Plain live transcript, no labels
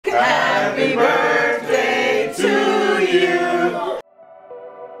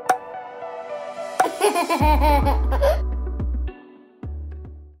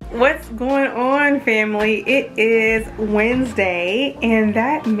What's going on, family? It is Wednesday, and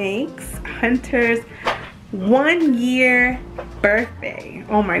that makes Hunter's 1 year birthday.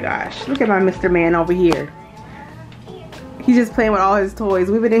 Oh my gosh, look at my Mr. Man over here. He's just playing with all his toys.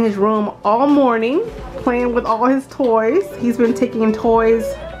 We've been in his room all morning playing with all his toys. He's been taking toys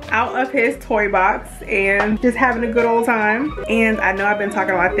out of his toy box and just having a good old time. And I know I've been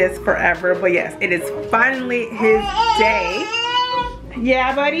talking about this forever, but yes, it is finally his day.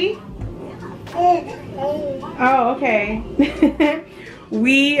 Yeah, buddy? Oh, okay.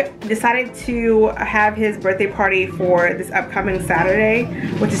 We decided to have his birthday party for this upcoming Saturday,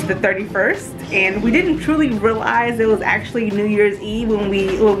 which is the 31st, and we didn't truly realize it was actually New Year's Eve when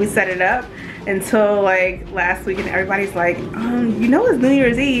we set it up until like last week, and everybody's like, you know it's New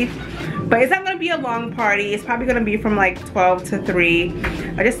Year's Eve. But it's not gonna be a long party. It's probably gonna be from like 12 to 3.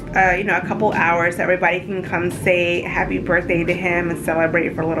 Just you know, a couple hours so everybody can come say happy birthday to him and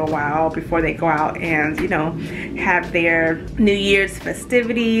celebrate for a little while before they go out and, you know, have their New Year's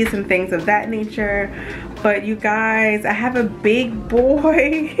festivities and things of that nature. But you guys, I have a big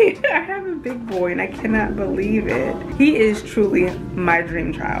boy. I have a big boy and I cannot believe it. He is truly my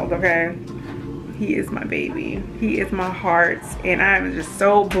dream child, okay? He is my baby. He is my heart, and I'm just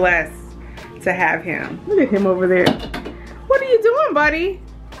so blessed to have him. Look at him over there. What are you doing, buddy?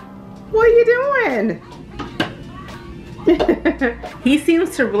 What are you doing? He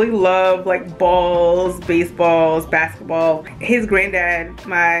seems to really love like balls, baseballs, basketball. His granddad,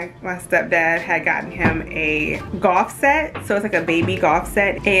 my stepdad, had gotten him a golf set. So it's like a baby golf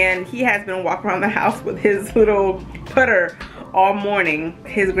set, and he has been walking around the house with his little putter all morning.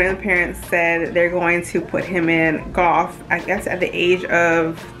 His grandparents said they're going to put him in golf, I guess at the age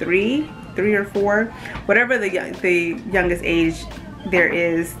of 3 or 4, whatever the youngest age there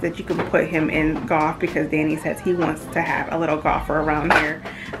is that you can put him in golf, because Danny says he wants to have a little golfer around here,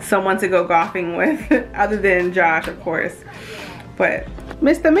 someone to go golfing with other than Josh, of course. But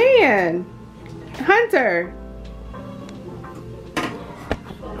Mr. Man, Hunter,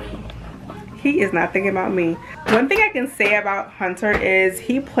 he is not thinking about me. One thing I can say about Hunter is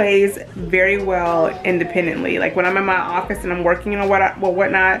he plays very well independently. Like when I'm in my office and I'm working or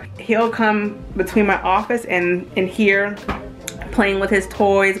whatnot, he'll come between my office and here, playing with his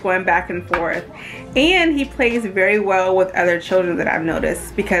toys, going back and forth. And he plays very well with other children that I've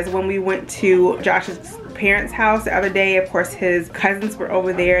noticed, because when we went to Josh's parents' house the other day, of course his cousins were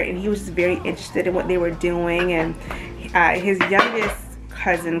over there, and he was just very interested in what they were doing. And his youngest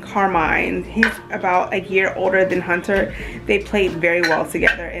cousin, Carmine, he's about a year older than Hunter. They played very well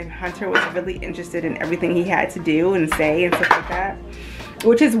together, and Hunter was really interested in everything he had to do and say and stuff like that,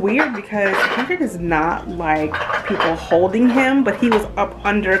 which is weird because Hunter does not like people holding him, but he was up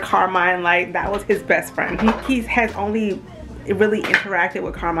under Carmine like that was his best friend. He has only really interacted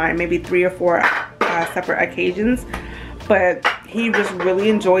with Carmine maybe 3 or 4 separate occasions, but he just really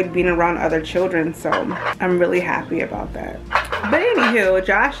enjoyed being around other children, so I'm really happy about that. But anywho,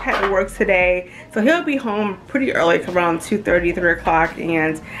 Josh had to work today, so he'll be home pretty early, around 2:30, 3 o'clock,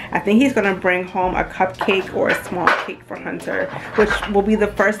 and I think he's gonna bring home a cupcake or a small cake for Hunter, which will be the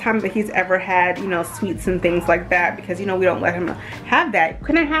first time that he's ever had, you know, sweets and things like that, because, you know, we don't let him have that.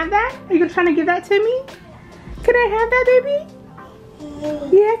 Can I have that? Are you trying to give that to me? Can I have that, baby?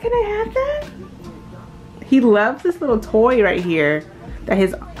 Yeah, can I have that? He loves this little toy right here that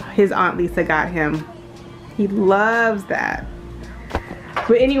his Aunt Lisa got him. He loves that.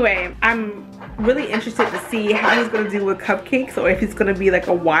 But anyway, I'm really interested to see how he's gonna do with cupcakes, or if he's gonna be like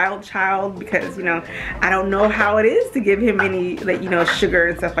a wild child, because, you know, I don't know how it is to give him any, like, you know, sugar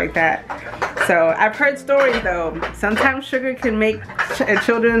and stuff like that. So I've heard stories though, sometimes sugar can make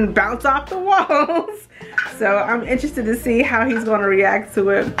children bounce off the walls. So I'm interested to see how he's gonna react to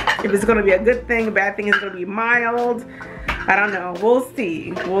it. If it's gonna be a good thing, a bad thing, it's gonna be mild. I don't know, we'll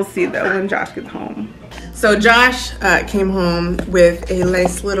see. We'll see though when Josh gets home. So Josh came home with a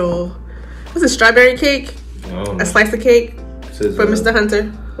nice little, what's it, strawberry cake? Oh. A slice of cake for Mr. Hunter.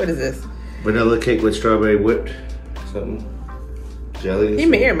 What is this? Vanilla cake with strawberry whipped something. Jelly. He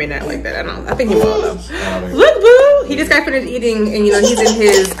may or may not like that. I don't know. I think he will though. Look, boo! He just got finished eating, and you know he's in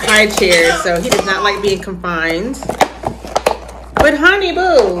his high chair, so he does not like being confined. But honey,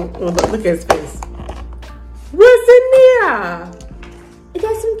 boo! Oh, look at his face. What's in there? I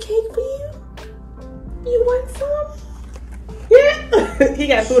got some cake for you. You want some? Yeah. He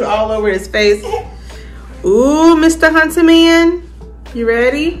got food all over his face. Ooh, Mr. Hunter Man, you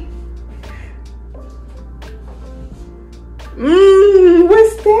ready?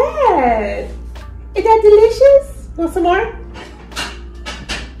 What's that? Is that delicious? Want some more?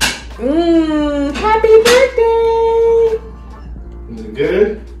 Happy birthday!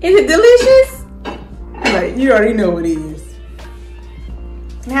 know it is.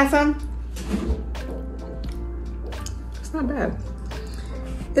 Can I have some? It's not bad.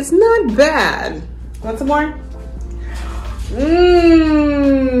 It's not bad. Want some more? Mmm.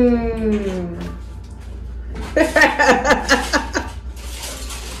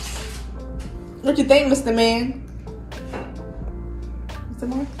 What you think, Mr. Man? Mr.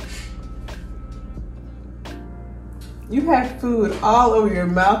 Man? You have food all over your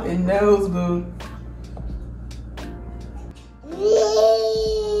mouth and nose, boo.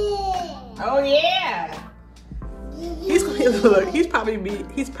 Oh yeah. He's look. He's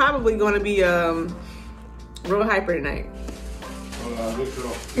probably going to be real hyper tonight.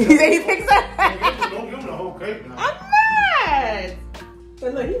 You think he thinks that? Don't give him the whole cake now. I'm not.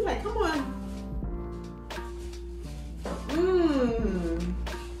 But look, he's like, come on. Mmm.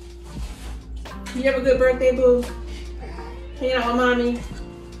 You have a good birthday, boo? Hanging out with mommy?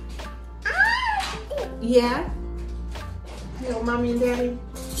 Yeah? You know, mommy and daddy?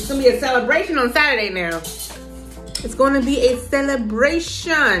 It's gonna be a celebration on Saturday now. It's gonna be a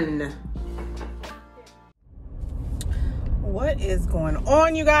celebration. What is going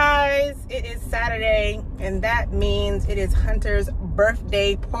on, you guys? It is Saturday, and that means it is Hunter's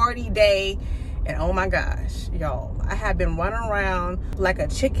birthday party day. And oh my gosh, y'all, I have been running around like a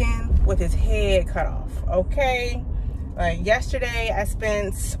chicken with his head cut off, okay? Like yesterday, I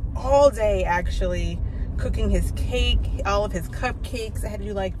spent all day actually cooking his cake, all of his cupcakes. I had to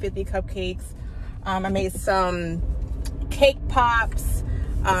do like 50 cupcakes. I made some cake pops.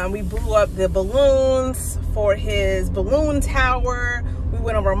 We blew up the balloons for his balloon tower. We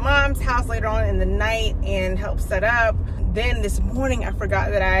went over Mom's house later on in the night and helped set up. Then this morning, I forgot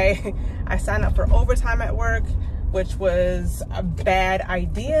that I signed up for overtime at work, which was a bad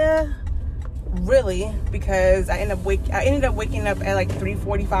idea, really, because I ended up waking up at like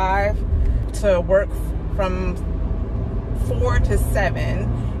 3:45 to work from 4 to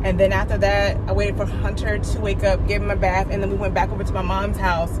 7. And then after that, I waited for Hunter to wake up, give him a bath, and then we went back over to my mom's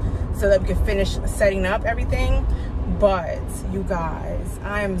house so that we could finish setting up everything. But you guys,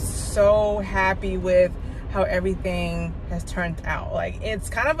 I am so happy with how everything has turned out. Like it's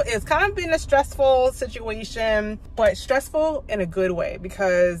kind of been a stressful situation, but stressful in a good way,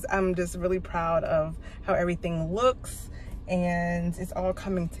 because I'm just really proud of how everything looks and it's all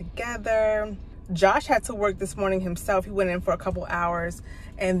coming together. Josh had to work this morning himself. He went in for a couple hours,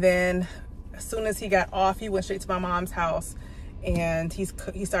 and then as soon as he got off, he went straight to my mom's house, and he's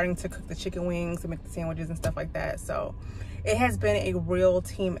starting to cook the chicken wings and make the sandwiches and stuff like that. So it has been a real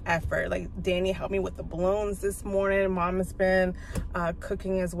team effort. Like Danny helped me with the balloons this morning. Mom has been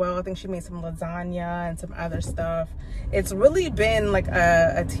cooking as well. I think she made some lasagna and some other stuff. It's really been like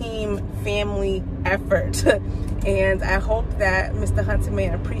a team family effort. And I hope that Mr.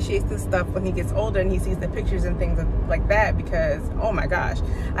 Hunterman appreciates this stuff when he gets older and he sees the pictures and things like that, because oh my gosh,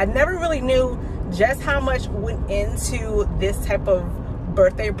 I never really knew just how much went into this type of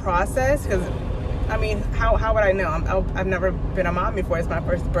birthday process. Because I mean, how would I know? I've never been a mom before. It's my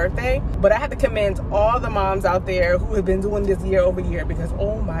first birthday. But I have to commend all the moms out there who have been doing this year over year, because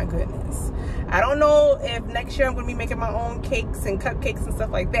oh my goodness. I don't know if next year I'm going to be making my own cakes and cupcakes and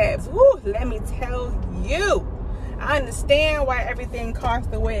stuff like that. Woo, let me tell you, I understand why everything costs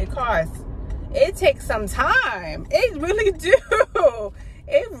the way it costs. It takes some time. It really do.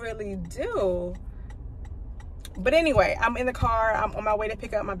 It really do. But anyway, I'm in the car. I'm on my way to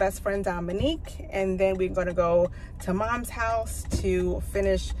pick up my best friend Dominique, and then we're gonna go to Mom's house to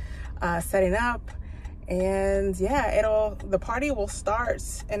finish setting up. And yeah, the party will start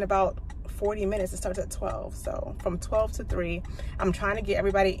in about 40 minutes. It starts at 12, so from 12 to 3. I'm trying to get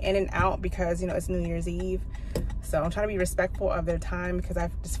everybody in and out because, you know, it's New Year's Eve, so I'm trying to be respectful of their time, because I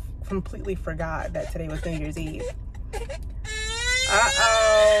just completely forgot that today was New Year's Eve.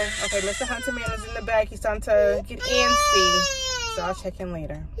 Uh-oh. Okay, Mr. Hunterman is in the back. He's starting to get antsy, so I'll check in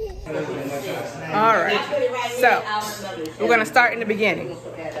later. All right, so we're gonna start in the beginning.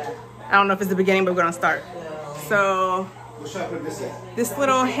 I don't know if it's the beginning, but we're gonna start. So this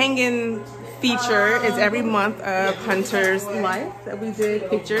little hanging feature is every month of Hunter's life that we did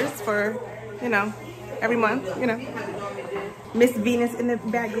pictures for, you know, every month, you know. Miss Venus in the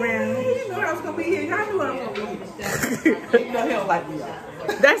background. You didn't know I was gonna be here. Y'all knew I was gonna be here. No, he don't like me.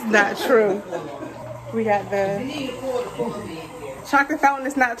 That's not true. We got the chocolate fountain.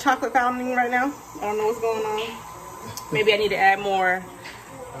 It's not chocolate fountaining right now. I don't know what's going on. Maybe I need to add more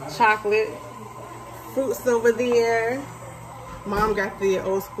chocolate. Fruits over there. Mom got the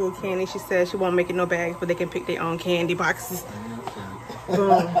old school candy. She said she won't make it no bags, but they can pick their own candy boxes.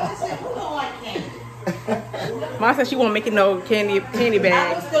 Boom. Mom said she won't make it no candy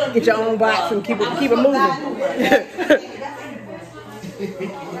bag. Get your own box and keep it moving.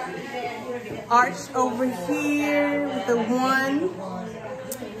 Arch over here with the one.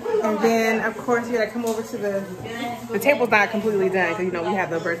 And then, of course, you gotta come over to the table's not completely done because, you know, we have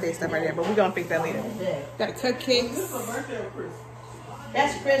the birthday stuff right there, but we're gonna fix that later. Got cupcakes.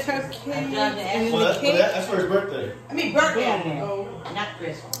 That's Chris. Cupcakes. And then the cake. That's for his birthday. I mean, birthday. Oh, not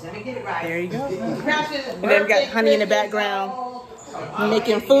Christmas. Let me get it right. There you go. And then we got Honey in the background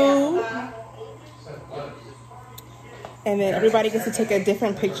making food. And then everybody gets to take a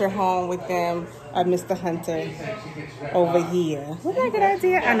different picture home with them of Mr. Hunter over here. Wasn't that a good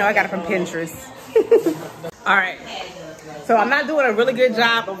idea? I know, I got it from Pinterest. All right. So I'm not doing a really good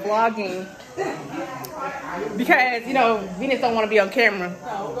job of vlogging because, you know, Venus don't want to be on camera.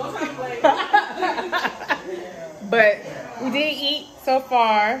 But we did eat so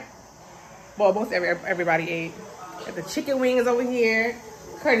far. Well, most everybody ate. Got the chicken wings over here,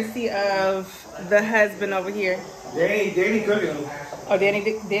 courtesy of the husband over here. Danny cooking them. Oh, Danny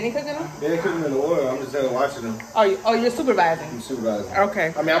cooking them? Danny cooking in the oil. I'm just watching them. Oh, you're supervising? I'm supervising.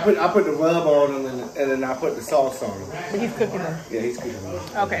 Okay. I mean, I put the rub on them and then I put the sauce on them. But he's cooking them? Yeah, he's cooking them.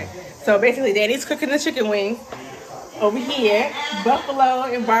 Okay. So basically, Danny's cooking the chicken wings. Over here, buffalo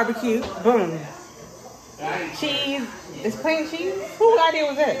and barbecue. Boom. Cheese. It's plain cheese? Whose idea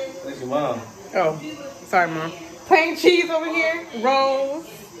was that? That's your mom. Oh, sorry, Mom. Plain cheese over here. Rolls.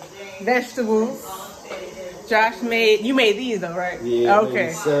 Vegetables. Josh you made these though, right? Yeah.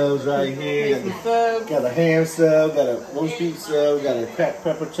 Okay. Subs right here. Got a ham sub, got a roast beef sub, got a cracked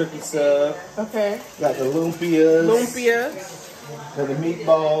pepper turkey sub. Okay. Got the lumpias. Got the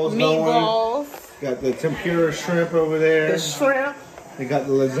meatballs. Got the tempura shrimp over there. The shrimp. They got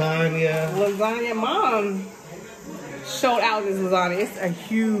the lasagna. Lasagna. Mom showed out this lasagna. It's a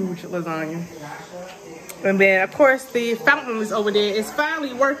huge lasagna. And then, of course, the fountain is over there. It's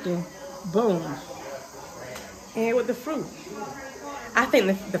finally working. Boom. And with the fruit. I think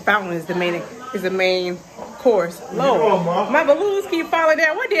the fountain is the main course. Lord, my balloons keep falling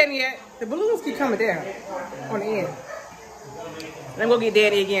down. Where Danny at? The balloons keep coming down on the end. Let me go get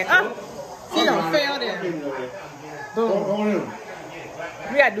Daddy again. Oh, he gonna fail down. Boom.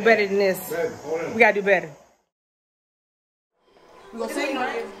 We gotta do better than this. We gotta do better. We gonna sing?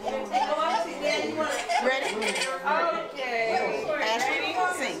 Ready? Okay.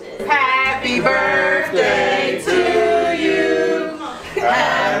 Sing. Happy birthday to you.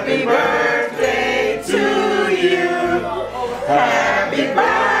 Happy birthday to you. Happy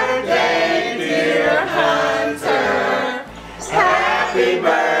birthday, dear Hunter. Happy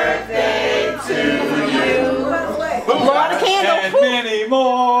birthday to you. Blow out a candle. And many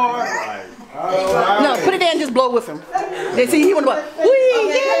more. No, put it there and just blow with him. They see he want to blow. Whee!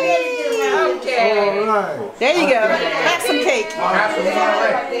 Okay. Right. There you go. Have some cake.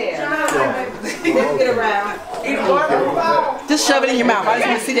 Get around. Just shove it in your mouth. I just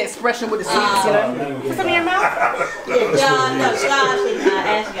want to see the expression with the seeds, you know. Put some in your mouth. Yeah, John, no, Josh and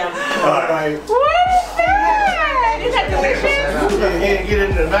Ashley. All right. What is that? Is that delicious? Get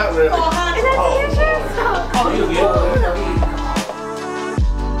into the mouth really. Is that delicious? Oh, you good.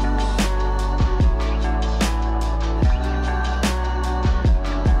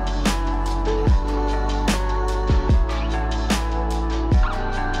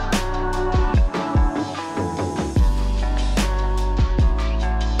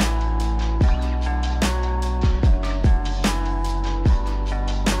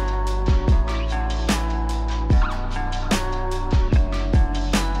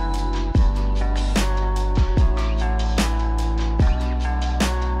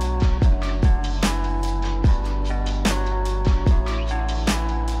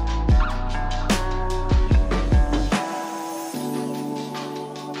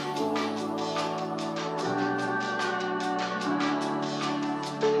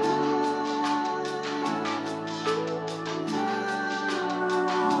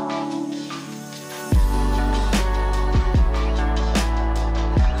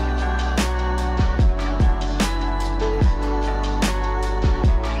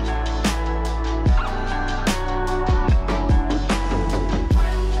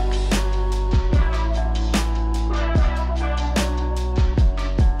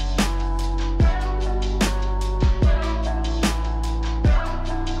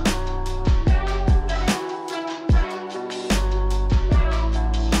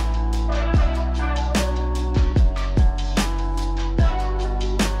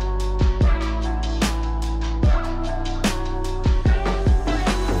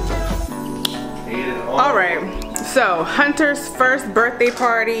 So Hunter's first birthday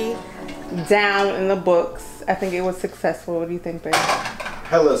party down in the books. I think it was successful. What do you think, babe?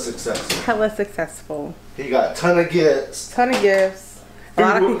 Hella successful. Hella successful. He got a ton of gifts.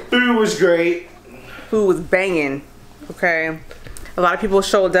 Food was great. Food was banging. Okay. A lot of people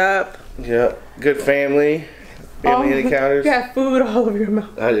showed up. Yep. Good family. Family encounters. You got food all over your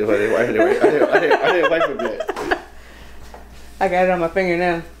mouth. I didn't wipe it yet. I got it on my finger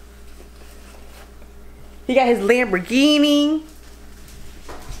now. He got his Lamborghini.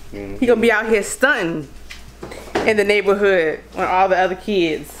 He gonna be out here stunting in the neighborhood when all the other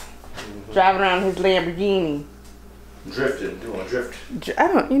kids driving around his Lamborghini. Drifting, doing a drift. I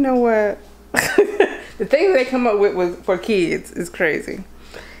don't, you know what? The things they come up with was for kids is crazy.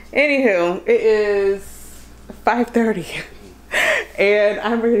 Anywho, it is 5:30 and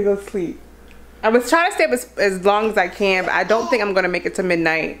I'm ready to go sleep. I was trying to stay up as long as I can, but I don't think I'm gonna make it to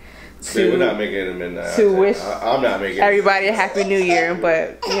midnight. We're not making it to midnight. To wish I'm not making everybody a happy new year,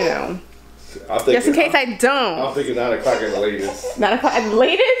 but you know, just in case I don't. I'm thinking 9 o'clock at the latest. 9 o'clock at the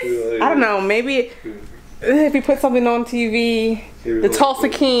latest? I don't know. Maybe if we put something on TV, the Tulsa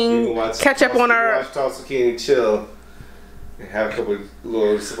King, catch up on our. Watch Tulsa King, chill, and have a couple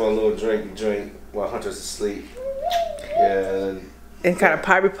sip on a little drink while Hunter's asleep. Yeah. And kind of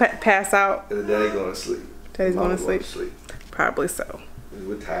probably pass out. And then Daddy going to sleep. Daddy's going to sleep. Probably so.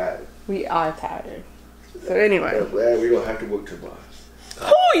 We're tired. We are tired. So anyway. I'm glad we don't have to work tomorrow.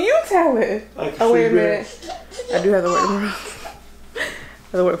 Who you telling? Oh wait a minute. I do have to work tomorrow. I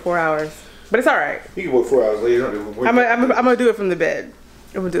have to work 4 hours. But it's alright. You can work 4 hours later. I'm gonna do it from the bed.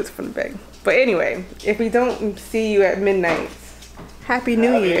 I'm gonna do it from the bed. But anyway, if we don't see you at midnight, Happy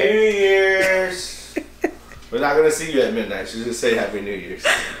New Year. Happy New Year's. We're not gonna see you at midnight. She's just say Happy New Year's.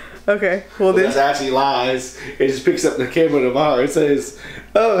 Okay. Well then. That's actually lies. It just picks up the camera tomorrow. It says,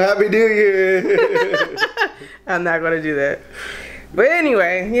 "Oh, Happy New Year." I'm not gonna do that. But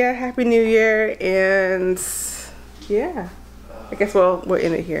anyway, yeah, Happy New Year, and yeah, I guess we'll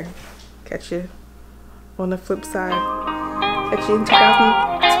end it here. Catch you on the flip side. Catch you in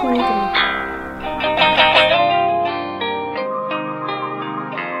 2023.